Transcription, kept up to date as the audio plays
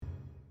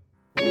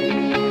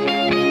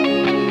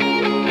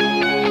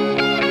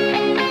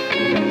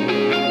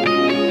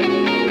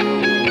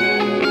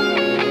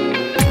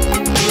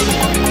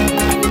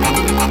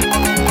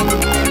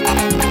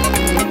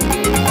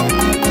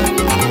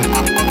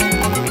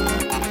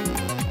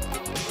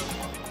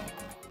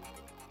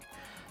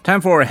Time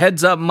for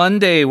Heads Up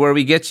Monday, where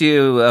we get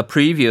you a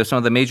preview of some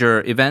of the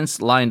major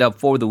events lined up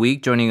for the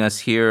week. Joining us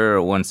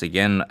here once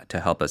again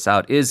to help us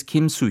out is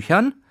Kim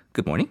Soohyun.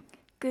 Good morning.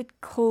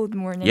 Good cold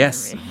morning.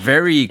 Yes,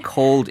 very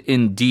cold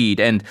indeed.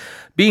 And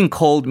being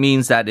cold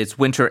means that it's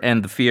winter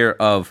and the fear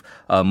of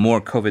more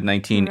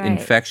COVID-19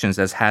 infections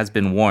as has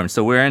been warned.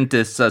 So we're in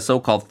this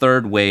so-called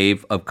third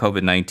wave of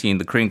COVID-19.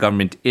 The Korean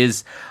government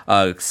is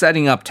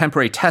setting up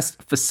temporary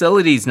test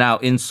facilities now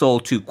in Seoul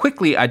to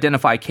quickly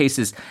identify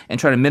cases and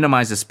try to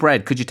minimize the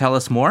spread. Could you tell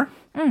us more?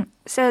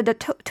 So the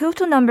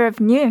total number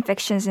of new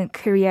infections in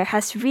Korea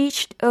has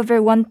reached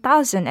over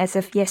 1,000 as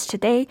of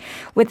yesterday,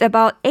 with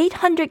about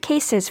 800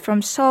 cases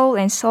from Seoul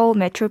and Seoul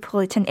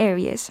metropolitan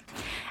areas.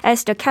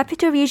 As the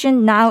capital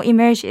region now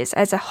emerges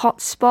as a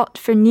hotspot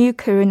for new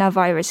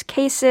coronavirus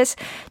cases,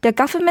 the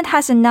government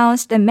has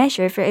announced a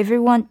measure for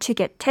everyone to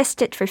get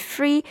tested for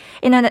free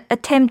in an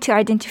attempt to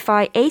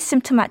identify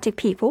asymptomatic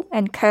people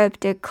and curb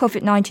the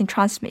COVID-19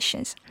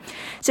 transmissions.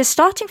 So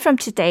starting from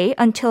today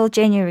until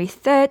January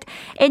 3rd,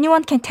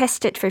 anyone can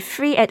test it for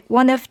free at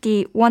one of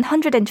the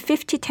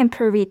 150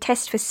 temporary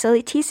test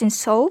facilities in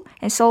Seoul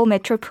and Seoul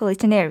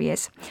metropolitan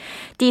areas.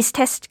 These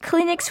test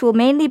clinics will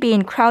mainly be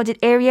in crowded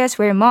areas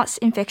where mass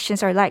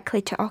infections are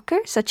likely to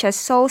occur, such as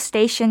Seoul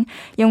Station,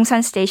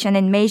 Yongsan Station,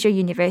 and major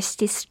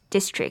university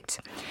districts.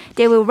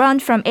 They will run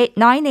from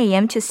 9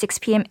 a.m. to 6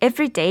 p.m.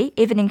 every day,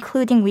 even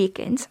including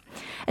weekends.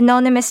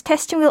 Anonymous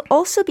testing will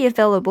also be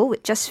available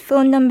with just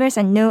phone numbers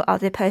and no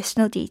other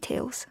personal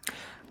details.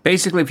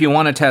 Basically, if you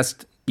want to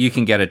test, you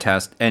can get a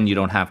test and you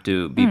don't have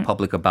to be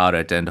public about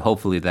it. And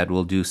hopefully that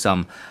will do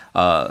some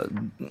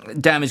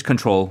damage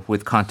control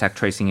with contact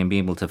tracing and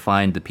being able to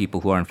find the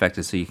people who are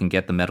infected so you can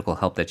get the medical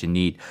help that you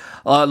need.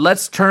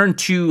 Let's turn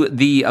to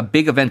the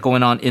big event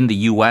going on in the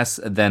U.S.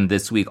 then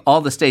this week.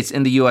 All the states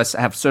in the U.S.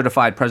 have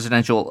certified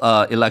presidential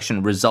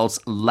election results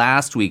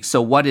last week.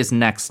 So what is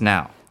next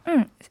now?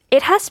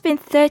 It has been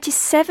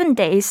 37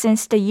 days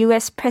since the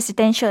U.S.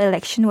 presidential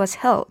election was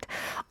held.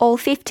 All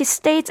 50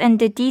 states and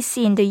the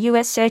D.C. in the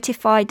U.S.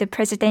 certified the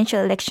presidential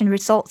election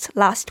results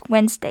last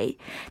Wednesday.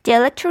 The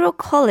Electoral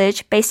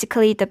College,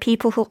 basically the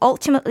people who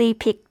ultimately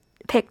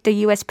pick the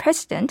U.S.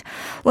 president,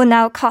 will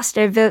now cast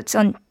their votes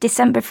on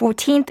December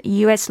 14th,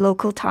 U.S.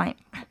 local time.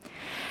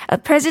 A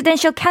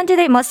presidential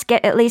candidate must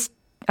get at least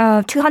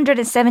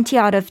 270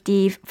 out of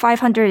the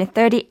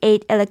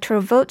 538 electoral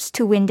votes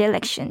to win the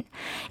election.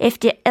 If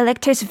the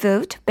electors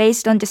vote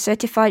based on the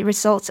certified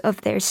results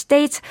of their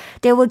states,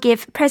 they will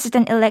give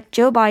President-elect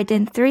Joe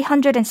Biden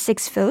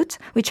 306 votes,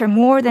 which are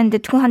more than the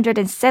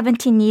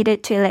 270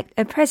 needed to elect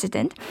a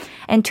president,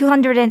 and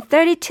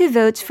 232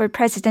 votes for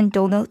President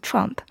Donald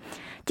Trump.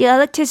 The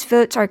electors'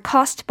 votes are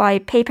cast by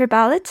paper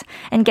ballot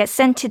and get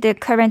sent to the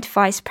current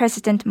Vice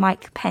President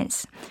Mike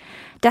Pence.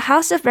 The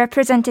House of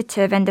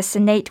Representatives and the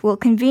Senate will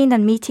convene a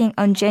meeting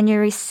on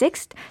January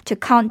 6th to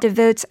count the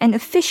votes and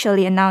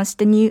officially announce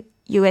the new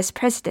U.S.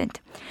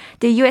 president.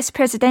 The U.S.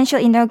 presidential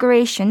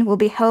inauguration will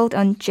be held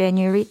on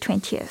January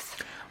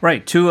 20th.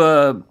 Right.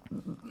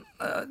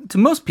 To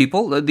most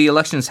people, the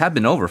elections have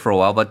been over for a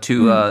while, but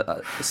to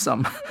a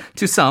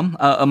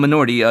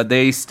minority,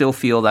 they still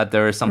feel that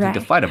there is something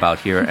to fight about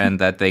here and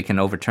that they can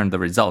overturn the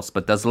results.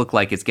 But it does look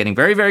like it's getting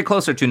very, very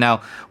closer to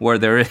now where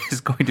there is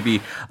going to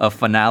be a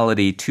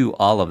finality to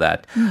all of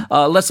that.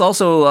 Let's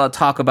also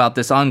talk about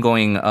this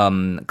ongoing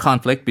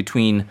conflict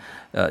between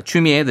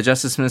Choo Mi-ae, the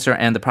Justice Minister,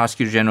 and the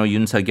Prosecutor-General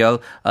Yoon Seok-youl.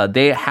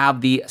 They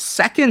have the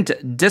second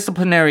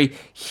disciplinary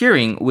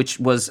hearing, which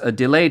was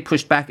delayed,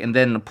 pushed back, and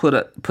then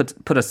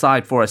put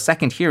aside for a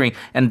second hearing.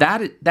 And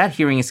that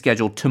hearing is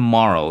scheduled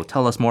tomorrow.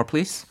 Tell us more,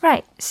 please.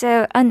 Right.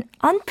 So an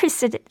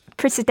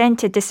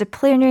unprecedented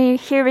disciplinary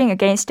hearing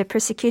against the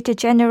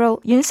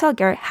Prosecutor-General Yoon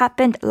Seok-youl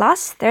happened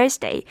last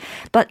Thursday,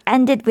 but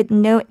ended with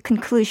no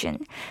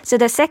conclusion. So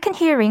the second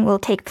hearing will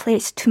take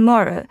place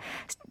tomorrow.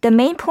 The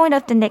main point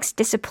of the next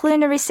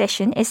disciplinary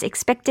session is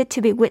expected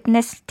to be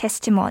witness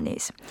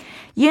testimonies.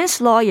 Yoon's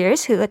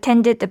lawyers, who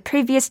attended the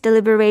previous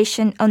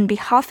deliberation on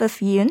behalf of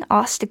Yoon,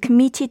 asked the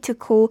committee to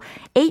call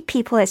 8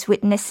 people as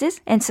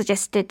witnesses and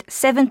suggested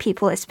 7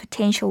 people as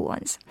potential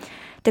ones.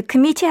 The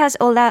committee has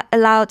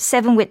allowed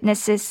 7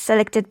 witnesses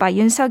selected by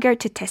Yoon Seok-youl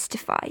to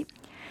testify.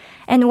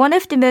 And one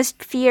of the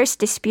most fierce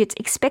disputes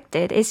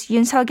expected is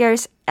Yoon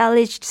Seok-youl's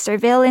alleged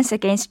surveillance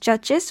against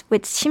judges,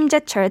 with Shim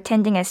Jae-chul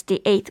attending as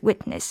the 8th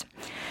witness.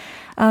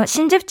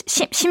 Shim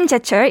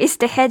Jae-chul is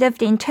the head of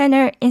the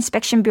Internal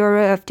Inspection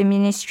Bureau of the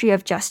Ministry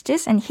of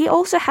Justice, and he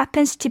also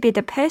happens to be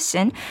the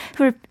person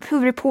who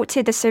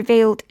reported the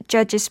surveilled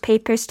judges'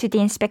 papers to the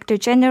Inspector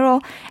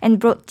General and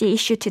brought the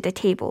issue to the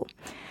table.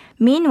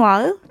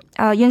 Meanwhile,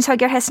 Yoon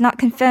Seok-youl has not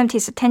confirmed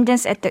his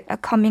attendance at the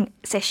upcoming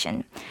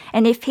session.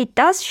 And if he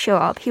does show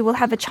up, he will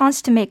have a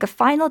chance to make a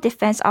final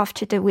defense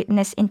after the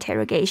witness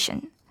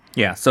interrogation.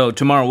 Yeah, so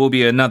tomorrow will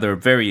be another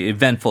very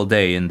eventful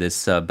day in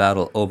this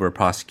battle over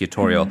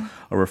prosecutorial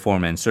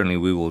reform, and certainly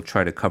we will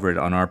try to cover it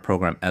on our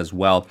program as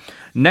well.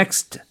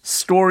 Next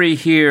story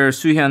here,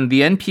 Soohyun,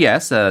 the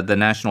NPS, the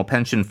National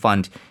Pension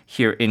Fund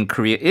here in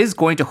Korea, is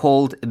going to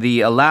hold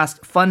the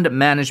last Fund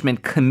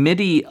Management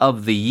Committee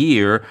of the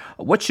year.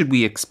 What should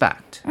we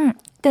expect?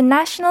 The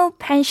National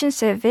Pension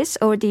Service,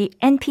 or the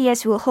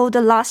NPS, will hold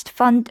the last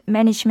Fund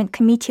Management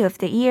Committee of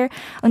the year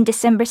on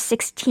December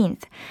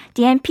 16th.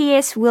 The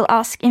NPS will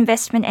ask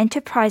investment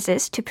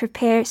enterprises to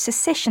prepare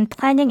succession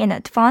planning in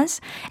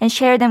advance and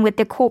share them with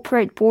the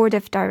corporate board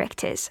of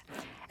directors.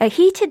 A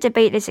heated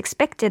debate is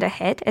expected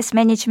ahead as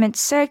management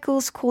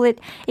circles call it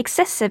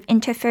excessive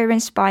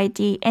interference by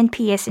the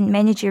NPS in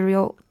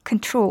managerial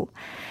control.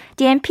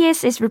 The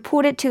NPS is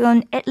reported to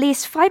own at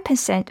least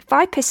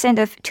 5%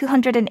 of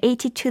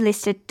 282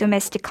 listed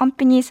domestic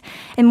companies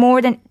and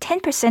more than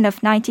 10%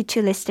 of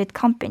 92 listed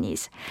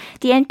companies.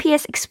 The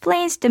NPS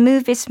explains the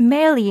move is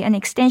merely an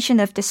extension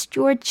of the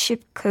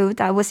stewardship code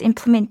that was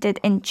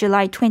implemented in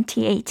July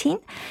 2018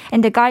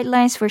 and the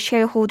guidelines for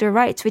shareholder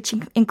rights, which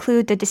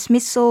include the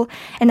dismissal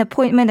and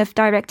appointment of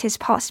directors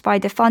passed by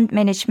the Fund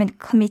Management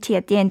Committee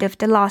at the end of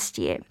the last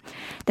year.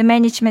 The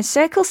management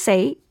circles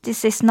say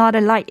this is not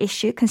a light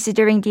issue,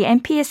 considering the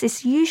NPS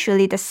is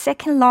usually the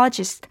second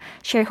largest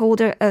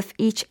shareholder of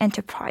each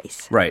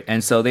enterprise. Right,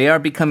 and so they are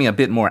becoming a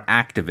bit more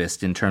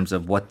activist in terms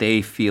of what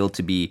they feel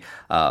to be,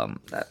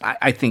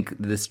 I think,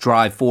 this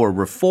drive for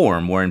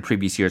reform, where in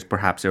previous years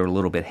perhaps they were a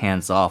little bit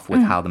hands-off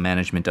with how the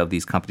management of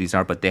these companies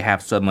are, but they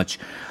have so much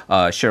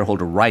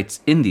shareholder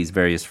rights in these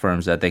various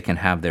firms that they can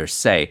have their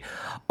say.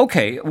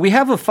 Okay, we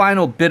have a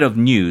final bit of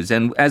news,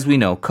 and as we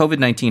know,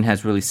 COVID-19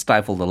 has really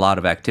stifled a lot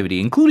of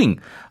activity,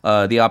 including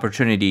the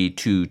opportunity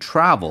to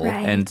travel.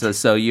 Right. And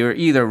so you're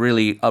either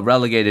really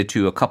relegated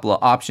to a couple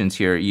of options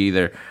here. You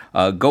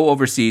either go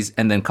overseas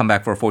and then come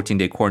back for a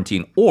 14-day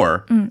quarantine,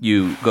 or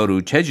you go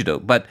to Jeju-do.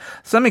 But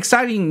some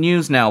exciting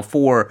news now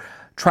for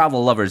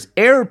travel lovers.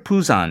 Air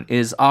Busan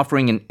is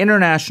offering an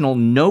international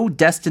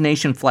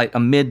no-destination flight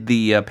amid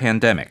the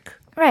pandemic.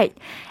 Right.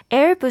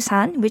 Air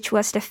Busan, which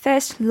was the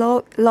first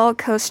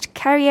low-cost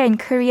carrier in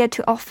Korea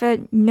to offer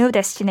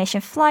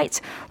no-destination flights,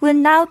 will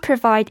now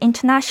provide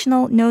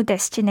international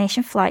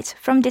no-destination flights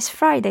from this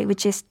Friday,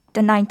 which is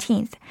the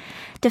 19th.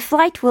 The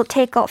flight will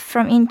take off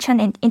from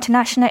Incheon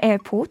International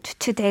Airport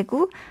to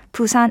Daegu,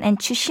 Busan, and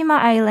Tsushima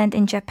Island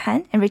in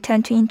Japan and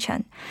return to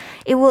Incheon.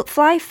 It will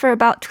fly for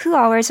about 2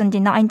 hours on the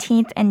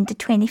 19th and the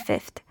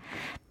 25th.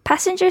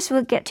 Passengers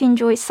will get to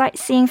enjoy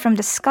sightseeing from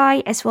the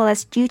sky as well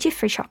as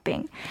duty-free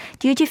shopping.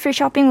 Duty-free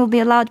shopping will be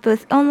allowed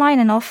both online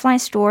and offline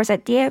stores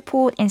at the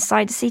airport,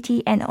 inside the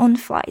city, and on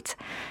flights.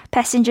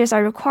 Passengers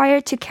are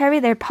required to carry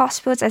their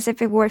passports as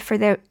if it were for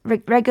their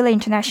regular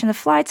international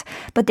flights,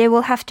 but they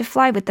will have to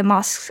fly with the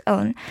masks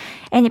on.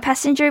 Any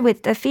passenger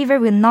with a fever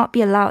will not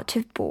be allowed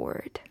to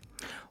board.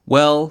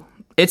 Well,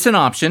 it's an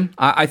option.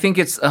 I think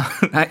it's.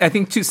 I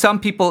think to some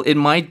people it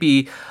might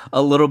be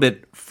a little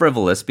bit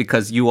frivolous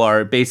because you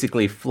are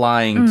basically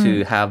flying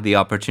to have the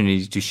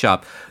opportunity to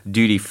shop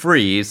duty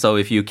free. So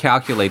if you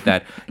calculate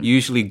that, you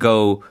usually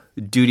go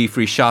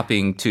duty-free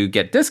shopping to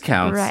get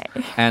discounts. Right.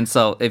 And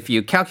so if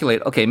you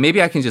calculate, okay, maybe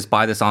I can just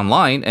buy this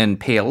online and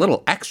pay a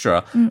little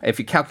extra. If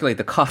you calculate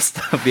the cost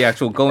of the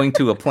actual going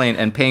to a plane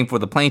and paying for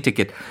the plane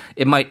ticket,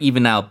 it might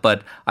even out.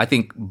 But I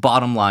think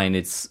bottom line,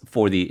 it's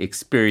for the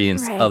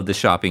experience of the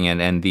shopping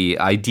and the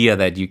idea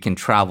that you can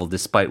travel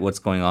despite what's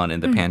going on in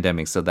the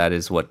pandemic. So that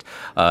is what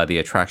the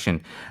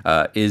attraction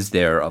is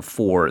there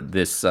for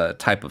this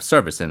type of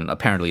service. And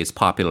apparently it's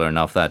popular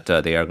enough that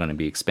they are going to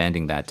be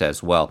expanding that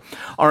as well.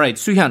 All right,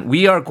 Soohyun,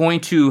 we are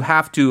going to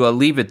have to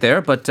leave it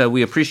there, but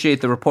we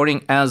appreciate the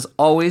reporting as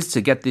always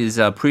to get these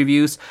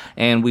previews,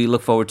 and we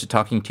look forward to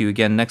talking to you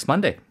again next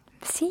Monday.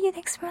 See you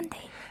next Monday.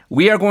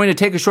 We are going to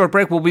take a short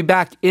break. We'll be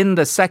back in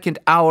the second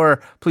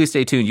hour. Please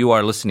stay tuned. You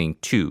are listening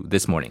to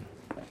This Morning.